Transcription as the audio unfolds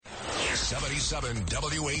77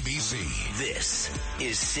 WABC. This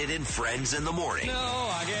is Sid and Friends in the Morning. No,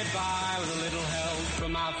 I get by with a little help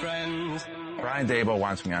from my friends. Brian Dabo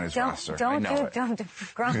wants me on his roster. Don't Gronk, we can't.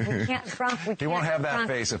 Gronk, we can't. He won't have that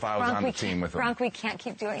face if I was on the team with him. Gronk, we can't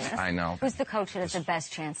keep doing this. I know. Who's the coach that has the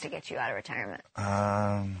best chance to get you out of retirement?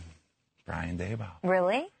 Brian Dabo.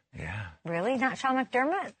 Really? Yeah. Really? Not Sean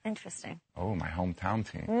McDermott? Interesting. Oh, my hometown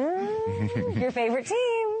team. Your favorite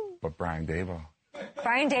team. But Brian Dabo.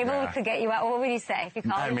 Brian Dabo could get you out. What would he say if you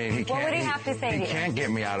called him? What would he have to say to you? He can't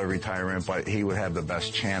get me out of retirement, but he would have the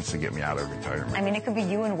best chance to get me out of retirement. I mean, it could be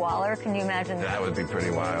you and Waller. Can you imagine that? That would be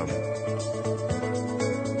pretty wild.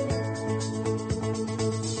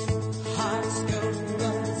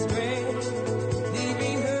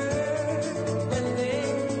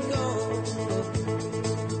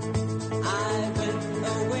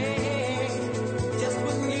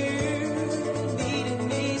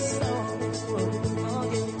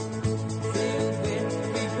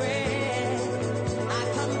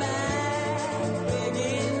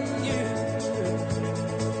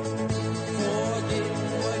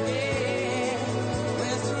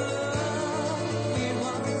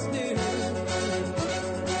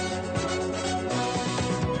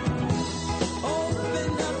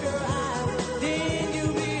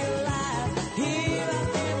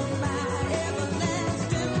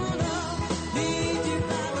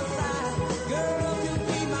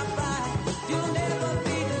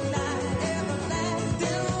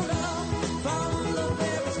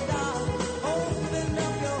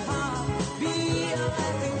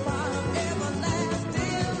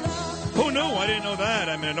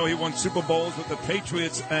 I know he won Super Bowls with the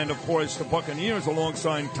Patriots and, of course, the Buccaneers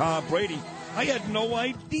alongside Tom Brady. I had no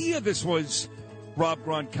idea this was Rob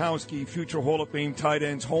Gronkowski, future Hall of Fame tight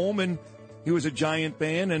ends home, and he was a Giant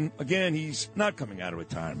fan. And, again, he's not coming out of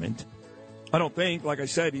retirement. I don't think. Like I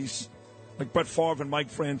said, he's like Brett Favre and Mike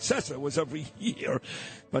Francesa was every year.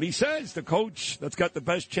 But he says the coach that's got the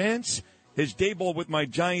best chance is Dable with my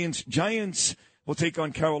Giants. Giants will take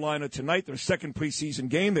on Carolina tonight, their second preseason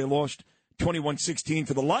game. They lost 21-16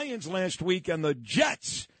 to the Lions last week, and the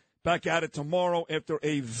Jets back at it tomorrow after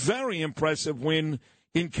a very impressive win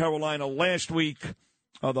in Carolina last week.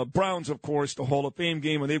 The Browns, of course, the Hall of Fame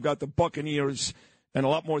game, and they've got the Buccaneers and a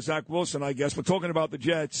lot more Zach Wilson, I guess. But talking about the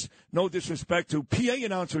Jets, no disrespect to PA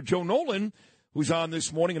announcer Joe Nolan, who's on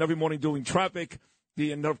this morning and every morning doing traffic.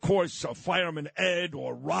 And, of course, Fireman Ed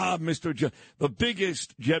or Rob, the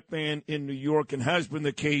biggest Jet fan in New York, and has been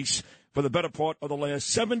the case for the better part of the last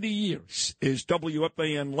 70 years, is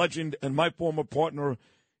WFAN legend and my former partner,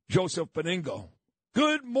 Joseph Benigno.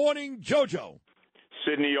 Good morning, JoJo.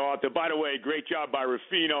 Sydney Arthur. By the way, great job by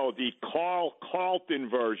Ruffino. The Carl Carlton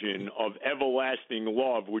version of Everlasting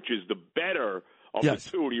Love, which is the better of the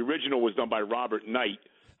two. The original was done by Robert Knight.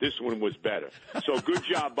 This one was better. So good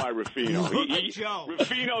job by Ruffino.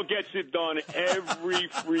 Ruffino gets it done every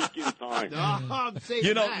freaking time.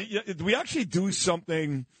 We actually do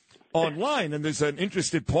something online, and there's an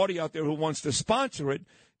interested party out there who wants to sponsor it,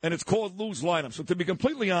 and it's called Lou's Lineup. So to be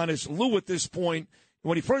completely honest, Lou at this point,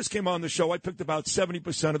 when he first came on the show, I picked about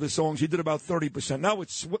 70% of the songs. He did about 30%. Now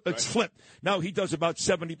it's flipped. Now he does about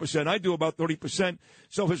 70%. I do about 30%.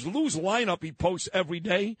 So his Lou's Lineup he posts every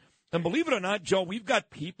day. And believe it or not, Joe, we've got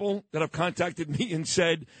people that have contacted me and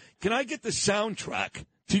said, can I get the soundtrack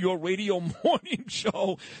to your radio morning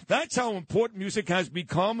show? That's how important music has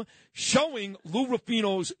become, showing Lou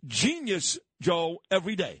Ruffino's genius, Joe,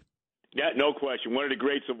 every day. Yeah, no question. One of the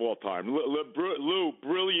greats of all time. Lou,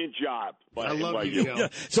 brilliant job. I love you, Joe. Yeah.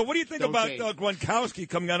 So what do you think about Gronkowski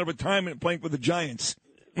coming out of retirement and playing for the Giants?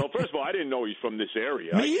 Well, first of all, I didn't know he's from this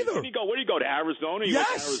area. Me either. Where did he go to Arizona? He went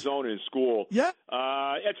to Arizona in school. Yeah.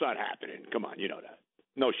 It's not happening. Come on, you know that.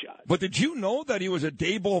 No shot. But did you know that he was a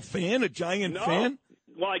Daboll fan, a Giant fan?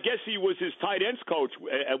 Well, I guess he was his tight ends coach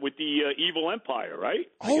with the Evil Empire, right?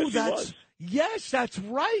 Yes, that's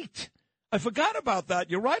right. I forgot about that.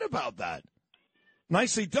 You're right about that.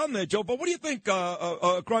 Nicely done there, Joe. But what do you think,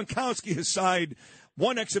 Gronkowski aside,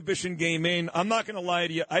 one exhibition game in? I'm not going to lie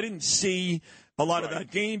to you. I didn't see a lot of that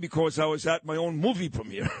game because I was at my own movie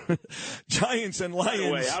premiere. Giants and Lions. By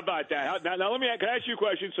the way, how about that? Now, can I ask you a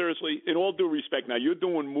question, seriously? In all due respect, now, you're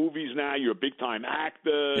doing movies now. You're a big-time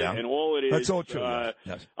actor and all it is. That's all true.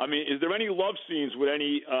 Yes. I mean, is there any love scenes with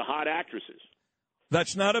any hot actresses?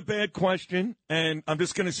 That's not a bad question, and I'm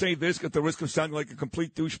just going to say this at the risk of sounding like a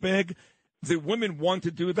complete douchebag. The women want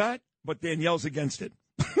to do that, but Danielle's against it.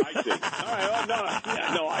 I see. All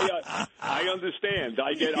right. I understand.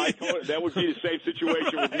 That would be the same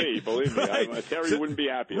situation with me. Believe me, right. Terry wouldn't be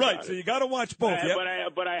happy. Right. About so it. you got to watch both.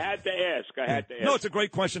 But I had to ask. No, it's a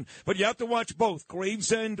great question. But you have to watch both.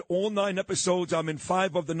 Gravesend, all 9 episodes. I'm in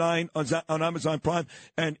 5 of the 9 on Amazon Prime.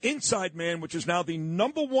 And Inside Man, which is now the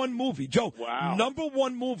 #1 movie. Joe, wow.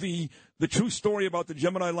 #1 movie. The true story about the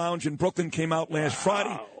Gemini Lounge in Brooklyn came out last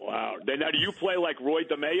Friday. Wow. Now, do you play like Roy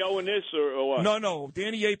DeMeo in this, or what? No.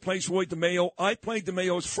 Danny A plays Roy DeMeo. I played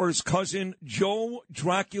DeMeo's first cousin, Joe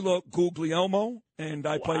Dracula Guglielmo, and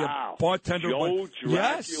I play a bartender. Joe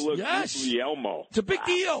Dracula yes. Guglielmo. It's a big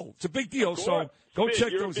deal. It's a big deal. So go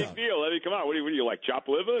check You're those a big out. deal. I mean, come on. What are you like, chop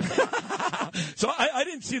liver? So I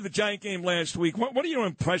didn't see the Giant game last week. What are your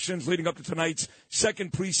impressions leading up to tonight's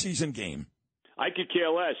second preseason game? I could care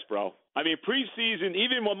less, bro. I mean, preseason,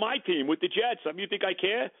 even with my team, with the Jets, I mean, you think I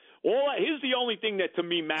care? Here's the only thing that to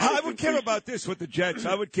me matters. I would care about this with the Jets.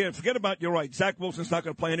 I would care. Forget about, you're right, Zach Wilson's not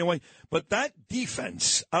going to play anyway. But that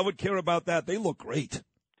defense, I would care about that. They look great.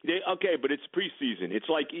 Okay, but it's preseason. It's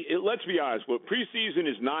like, let's be honest, preseason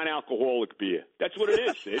is non-alcoholic beer. That's what it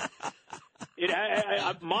is, Sid.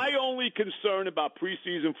 My only concern about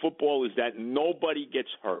preseason football is that nobody gets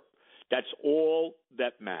hurt. That's all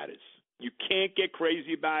that matters. You can't get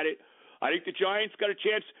crazy about it. I think the Giants got a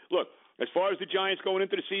chance. Look, as far as the Giants going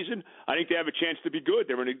into the season, I think they have a chance to be good.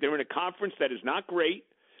 They're in a conference that is not great.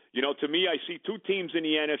 You know, to me, I see 2 teams in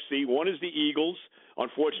the NFC. One is the Eagles,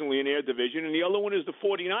 unfortunately, in their division, and the other one is the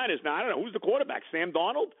 49ers. Now, I don't know. Who's the quarterback? Sam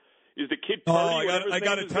Darnold? Is the kid Purdy? I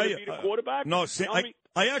got to tell you, the quarterback? No,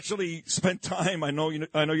 I actually spent time. I know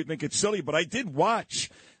you think it's silly, but I did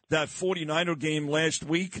watch that 49er game last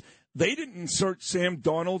week. They didn't insert Sam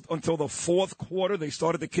Darnold until the 4th quarter. They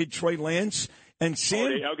started the kid Trey Lance. And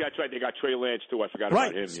Sam, that's right. They got Trey Lance, too. I forgot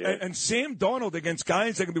about him. Yeah. And Sam Darnold against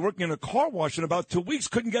guys that could be working in a car wash in about 2 weeks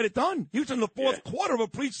couldn't get it done. He was in the 4th quarter of a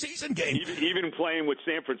preseason game. Even playing with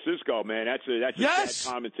San Francisco, man, that's a sad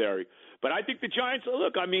commentary. But I think the Giants,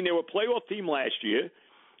 look, I mean, they were a playoff team last year.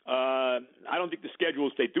 I don't think the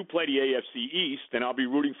schedules, they do play the AFC East, and I'll be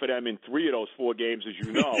rooting for them in 3 of those 4 games, as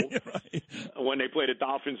you know, right. When they play the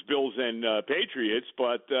Dolphins, Bills, and Patriots.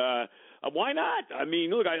 But why not? I mean,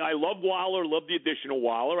 look, I love Waller, love the addition of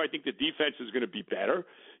Waller. I think the defense is going to be better.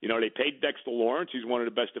 You know, they paid Dexter Lawrence. He's one of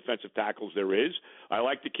the best defensive tackles there is. I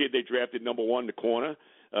like the kid they drafted #1, the corner.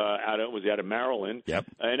 Out of Maryland. Yep.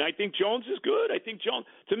 And I think Jones is good. I think Jones,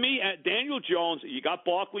 to me, Daniel Jones, you got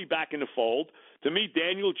Barkley back in the fold. To me,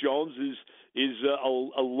 Daniel Jones is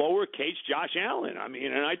a lowercase Josh Allen. I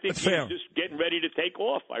mean, and I think he's just getting ready to take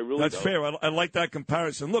off. That's fair. I like that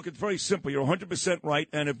comparison. Look, it's very simple. You're 100% right.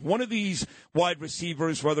 And if one of these wide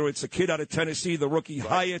receivers, whether it's a kid out of Tennessee, the rookie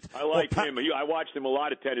Hyatt. I like him. I watched him a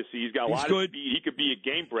lot at Tennessee. He's got a lot of speed. He could be a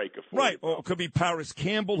game breaker for you. Or it could be Paris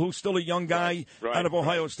Campbell, who's still a young guy out of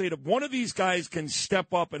Ohio State. If one of these guys can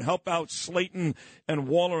step up and help out Slayton and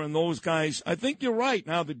Waller and those guys, I think you're right.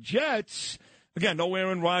 Now, the Jets, again, no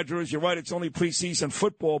Aaron Rodgers. You're right. It's only preseason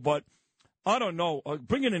football, but I don't know.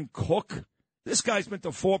 Bringing in Cook, this guy's been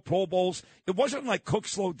to 4 Pro Bowls. It wasn't like Cook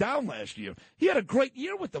slowed down last year. He had a great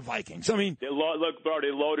year with the Vikings. I mean, look, bro,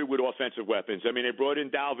 they loaded with offensive weapons. I mean, they brought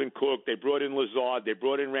in Dalvin Cook. They brought in Lazard. They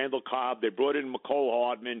brought in Randall Cobb. They brought in McCole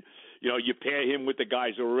Hardman. You know, you pair him with the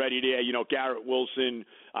guys who are already there. You know, Garrett Wilson,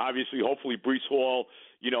 obviously, hopefully Breece Hall,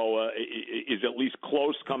 you know, is at least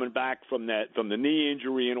close coming back from the knee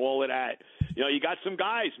injury and all of that. You know, you got some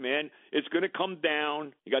guys, man. It's going to come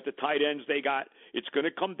down. You got the tight ends they got. It's going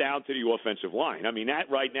to come down to the offensive line. I mean, that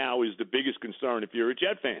right now is the biggest concern if you're a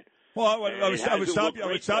Jet fan. Well, I would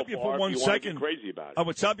stop you for 1 second. Crazy about it. I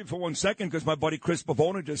would stop you for 1 second because my buddy Chris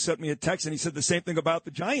Pavona just sent me a text and he said the same thing about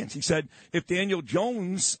the Giants. He said if Daniel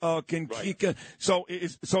Jones can kick, so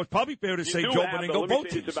it's probably fair to say Joe Benigno both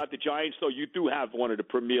teams. It's about the Giants, though. You do have one of the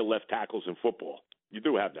premier left tackles in football. You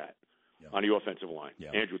do have that on the offensive line,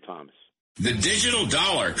 Andrew Thomas. The digital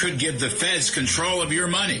dollar could give the feds control of your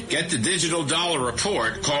money. Get the digital dollar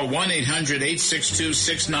report. Call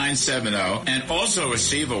 1-800-862-6970 and also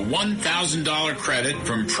receive a $1,000 credit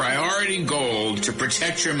from Priority Gold to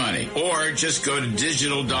protect your money. Or just go to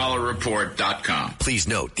digitaldollarreport.com. Please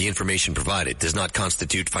note, the information provided does not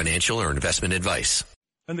constitute financial or investment advice.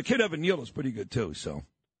 And the kid Evan Neal is pretty good too, so.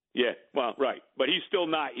 Yeah, well, right. But he's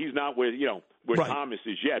not with, where Thomas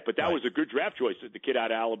is yet. But that was a good draft choice, the kid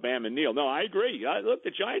out of Alabama, Neal. No, I agree. Look,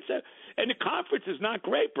 the Giants and the conference is not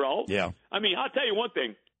great, bro. Yeah. I mean, I'll tell you one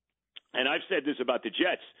thing, and I've said this about the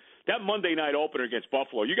Jets. That Monday night opener against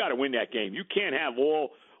Buffalo, you got to win that game. You can't have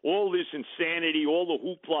all this insanity, all the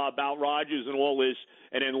hoopla about Rodgers and all this,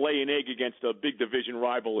 and then lay an egg against a big division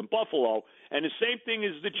rival in Buffalo. And the same thing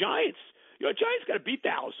is the Giants. Giants got to beat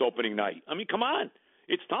Dallas opening night. I mean, come on.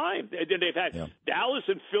 It's time. They've had Dallas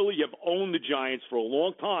and Philly have owned the Giants for a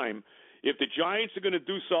long time. If the Giants are going to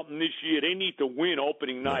do something this year, they need to win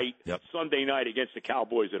opening night, Sunday night against the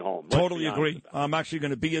Cowboys at home. Totally agree. I'm actually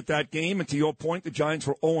going to be at that game. And to your point, the Giants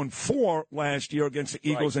were 0-4 last year against the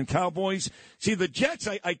Eagles and Cowboys. See, the Jets,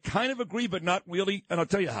 I kind of agree, but not really. And I'll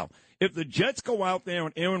tell you how. If the Jets go out there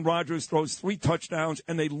and Aaron Rodgers throws 3 touchdowns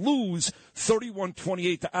and they lose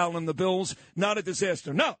 31-28 to Allen the Bills, not a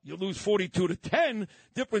disaster. No, you lose 42-10,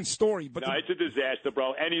 different story. But it's a disaster,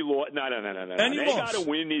 bro. Any loss? No. They got to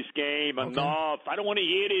win this game. Okay. Enough. I don't want to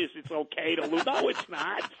hear this. It's okay to lose. No, it's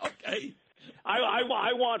not. Okay.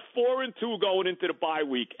 I want 4-2 going into the bye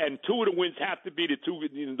week, and 2 of the wins have to be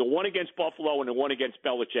the one against Buffalo and the one against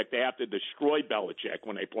Belichick. They have to destroy Belichick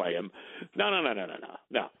when they play him. No,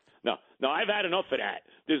 I've had enough of that.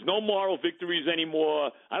 There's no moral victories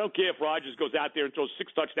anymore. I don't care if Rodgers goes out there and throws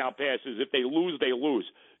 6 touchdown passes. If they lose, they lose.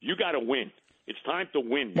 You got to win. It's time to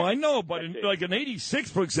win. Well, I know, but in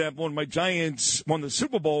 86, for example, when my Giants won the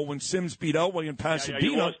Super Bowl when Sims beat Elway and Pasadena.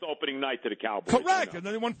 You lost opening night to the Cowboys. Correct, and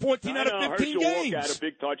then they won 14 out of 15 games. Herschel had a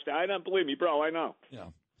big touchdown. I don't believe me, bro. I know. Yeah.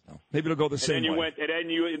 Maybe it'll go the same way.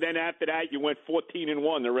 Then after that, you went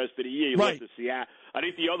 14-1 the rest of the year. You lost to Seattle. I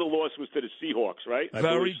think the other loss was to the Seahawks, right?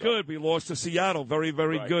 Very good. We lost to Seattle. Very,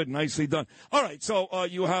 very good. Nicely done. All right, so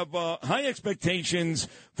you have high expectations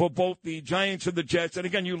for both the Giants and the Jets. And,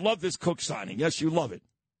 again, you love this Cook signing. Yes, you love it.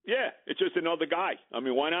 Yeah, it's just another guy. I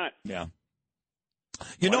mean, why not? Yeah.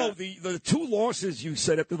 The 2 losses you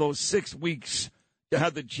said after those 6 weeks, you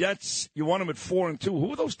had the Jets. You won them at 4-2. Who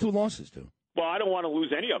were those 2 losses to? Well, I don't want to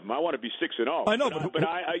lose any of them. I want to be 6-0. I know,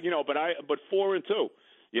 but 4-2.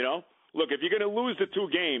 You know, look, if you're going to lose the 2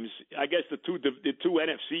 games, I guess the two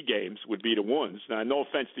NFC games would be the ones. Now, no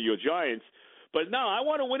offense to your Giants, but no, I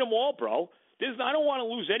want to win them all, bro. I don't want to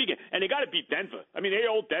lose any game. And they got to beat Denver. I mean, they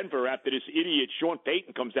owe Denver after this idiot Sean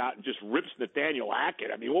Payton comes out and just rips Nathaniel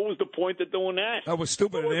Hackett. I mean, what was the point of doing that? That was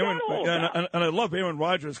stupid. And I love Aaron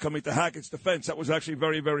Rodgers coming to Hackett's defense. That was actually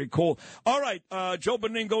very, very cool. All right, Joe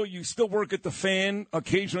Benigno, you still work at the Fan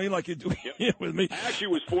occasionally like you do here with me. I actually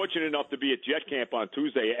was fortunate enough to be at Jet Camp on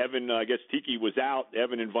Tuesday. Evan, I guess Tiki was out.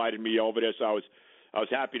 Evan invited me over there, so I was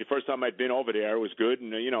happy. The first time I'd been over there, it was good,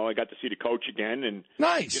 and I got to see the coach again, and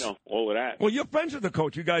nice, all of that. Well, you're friends with the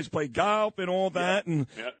coach. You guys play golf and all that, I mean,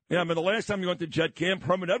 the last time you went to Jet Camp,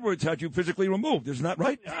 Herman Edwards had you physically removed. Isn't that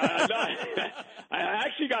right? I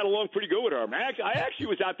actually got along pretty good with Herman. I actually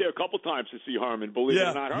was out there a couple times to see Herman. Believe it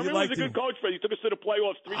or not, Herman was a good coach. He took us to the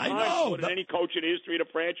playoffs 3 times more than any coach in the history of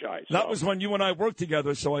the franchise. That was when you and I worked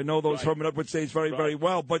together, so I know those Herman Edwards days very, very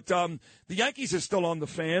well. But the Yankees are still on the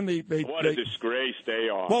Fan. What a disgrace they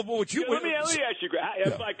are. Well, let me ask you.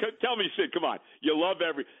 Tell me, Sid. Come on. You love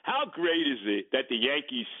How great is it that the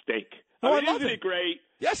Yankees stink? Isn't it great?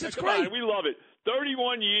 Yes, it's great. On, we love it.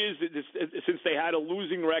 31 years since they had a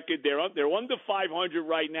losing record. They're under 500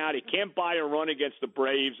 right now. They can't buy a run against the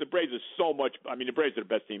Braves. The Braves are so much. I mean, the Braves are the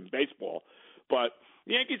best team in baseball, but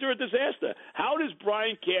the Yankees are a disaster. How does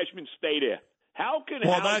Brian Cashman stay there? How can?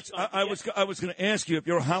 Well, I was going to ask you if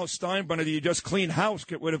you're Hal Steinbrenner, do you just clean house,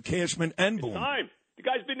 get rid of Cashman and Boone? It's time. The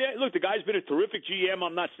guy's been there. Look, the guy's been a terrific GM.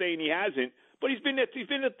 I'm not saying he hasn't. But he's been there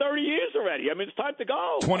 30 years already. I mean, it's time to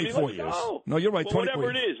go. 24 years. Go. No, you're right. Well,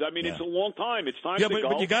 whatever it is. I mean, it's a long time. It's time to go.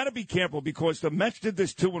 But you got to be careful because the Mets did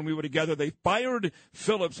this too when we were together. They fired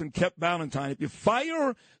Phillips and kept Valentine. If you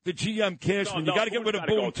fire the GM Cashman, you got to get rid of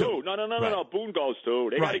Boone too. No. Boone goes too.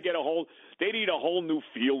 They got to get They need a whole new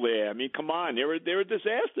feel there. I mean, come on. They're a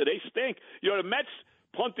disaster. They stink. The Mets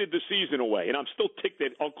punted the season away, and I'm still ticked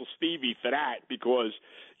at Uncle Stevie for that because,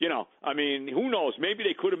 I mean, who knows? Maybe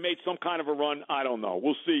they could have made some kind of a run. I don't know.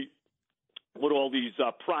 We'll see what all these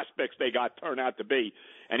prospects they got turn out to be.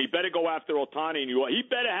 And he better go after Ohtani in New York.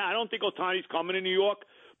 I don't think Ohtani's coming to New York,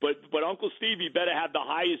 but Uncle Stevie better have the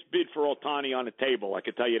highest bid for Ohtani on the table. I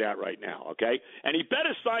can tell you that right now, okay? And he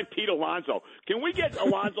better sign Pete Alonso. Can we get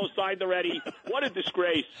Alonso signed already? What a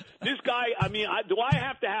disgrace. This guy, I mean, do I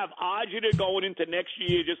have to have agita going into next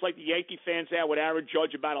year, just like the Yankee fans had with Aaron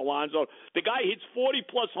Judge about Alonso? The guy hits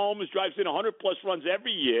 40-plus homers, drives in 100-plus runs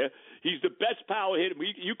every year. He's the best power hitter.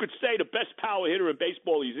 You could say the best power hitter in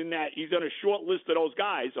baseball. He's on a short list of those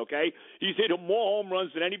guys, okay? He's hit more home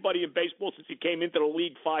runs than anybody in baseball since he came into the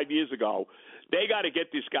league 5 years ago. They got to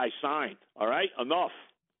get this guy signed, all right? Enough.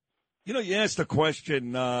 You asked a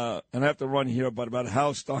question, and I have to run here, but about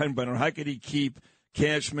Hal Steinbrenner. How could he keep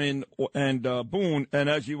Cashman and Boone? And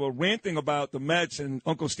as you were ranting about the Mets and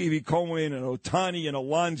Uncle Stevie Cohen and Ohtani and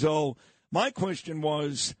Alonso, my question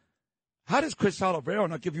was, how does Chris Oliveira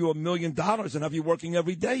not give you $1 million and have you working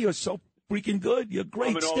every day? You're so freaking good. You're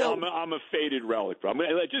great still. I'm a faded relic, bro.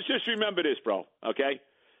 Just remember this, bro, okay?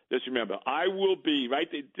 Just remember, I will be, right?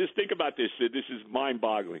 Just think about this, Sid. This is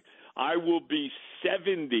mind-boggling. I will be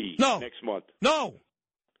 70 next month. No,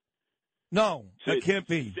 that can't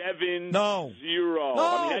be. 7-0. No.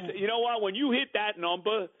 I mean, you know what? When you hit that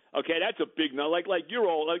number, okay, that's a big number. Like you're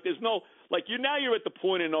old. Like there's no, like you're at the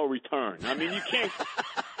point of no return. I mean, you can't.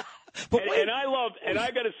 and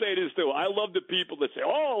I got to say this too. I love the people that say,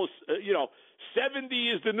 70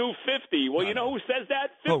 is the new 50. Well, you know who says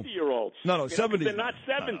that? 50-year-olds. No, 70. They're not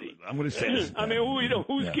 70. I'm going to say this. I mean,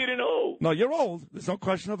 who's kidding who? No, you're old. There's no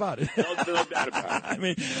question about it. No doubt about it. I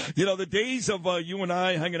mean, the days of you and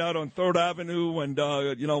I hanging out on 3rd Avenue and,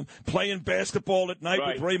 playing basketball at night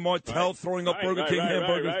with Ray Martell, throwing up Burger King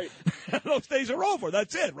hamburgers. Those days are over.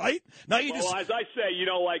 That's it, right? Now as I say,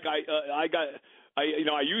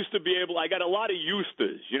 I used to be able. I got a lot of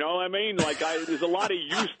ustas. You know what I mean? There's a lot of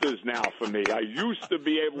ustas now for me. I used to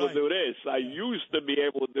be able to do this. I used to be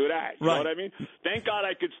able to do that. You know what I mean? Thank God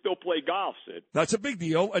I could still play golf, Sid. That's a big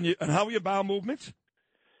deal. And how are your bowel movements?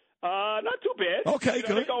 Not too bad. Okay,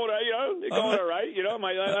 good. They're going all right.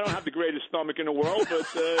 I don't have the greatest stomach in the world, but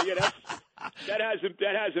that hasn't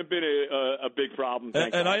been a big problem.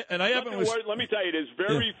 I haven't. Let me tell you, there's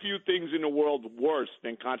very few things in the world worse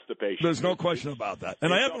than constipation. There's no question about that.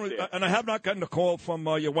 And I have not gotten a call from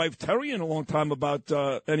your wife Terry in a long time about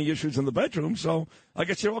any issues in the bedroom. So I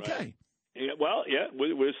guess you're okay. Right. Yeah, well, yeah,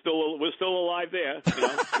 we're still alive there.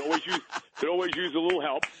 Could always use a little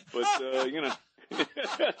help, but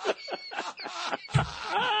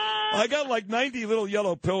I got like 90 little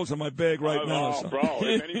yellow pills in my bag right now. Oh, bro,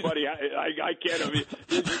 if anybody, I can't. I mean,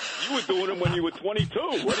 you were doing them when you were 22.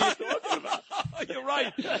 What are you talking about? You're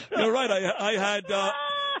right.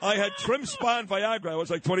 I had trim spine Viagra. I was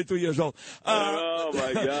like 22 years old. Oh,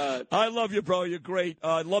 my God. I love you, bro. You're great.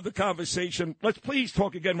 I love the conversation. Let's please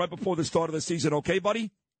talk again right before the start of the season, okay,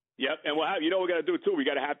 buddy? Yep, and we'll have. You know what we're gonna do too. We'll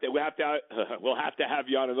have to have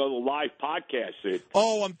you on another live podcast, Sid.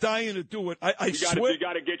 Oh, I'm dying to do it. I swear. We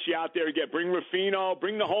got to get you out there again. Bring Ruffino.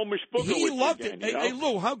 Bring the whole Mishpucha. He loved it. Hey,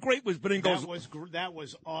 Lou, how great was Benigno's? That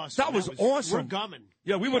was awesome. That was awesome. We're gumming.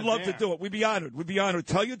 Yeah, we would love to do it. We'd be honored.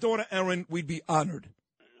 Tell your daughter Erin we'd be honored.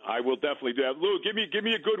 I will definitely do that. Lou, give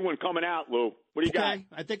me a good one coming out, Lou. What do you got?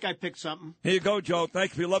 I think I picked something. Here you go, Joe.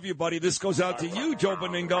 Thank you. We love you, buddy. This goes out to you, Joe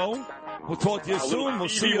Benigno. We'll talk to you soon. We'll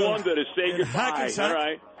see you. Wonder to say goodbye. Hackensack. All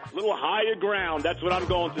right. A little higher ground. That's what I'm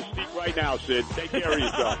going to speak right now, Sid. Take care of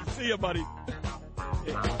yourself. See you, buddy.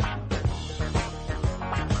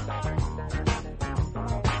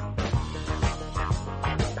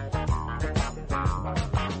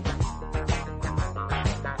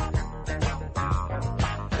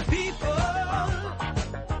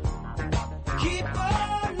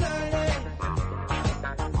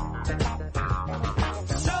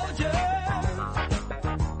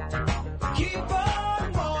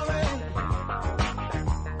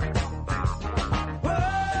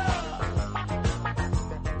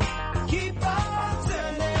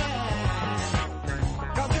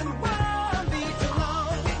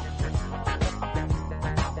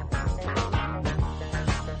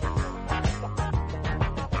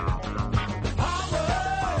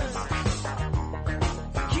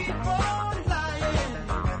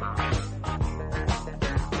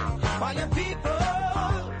 While your people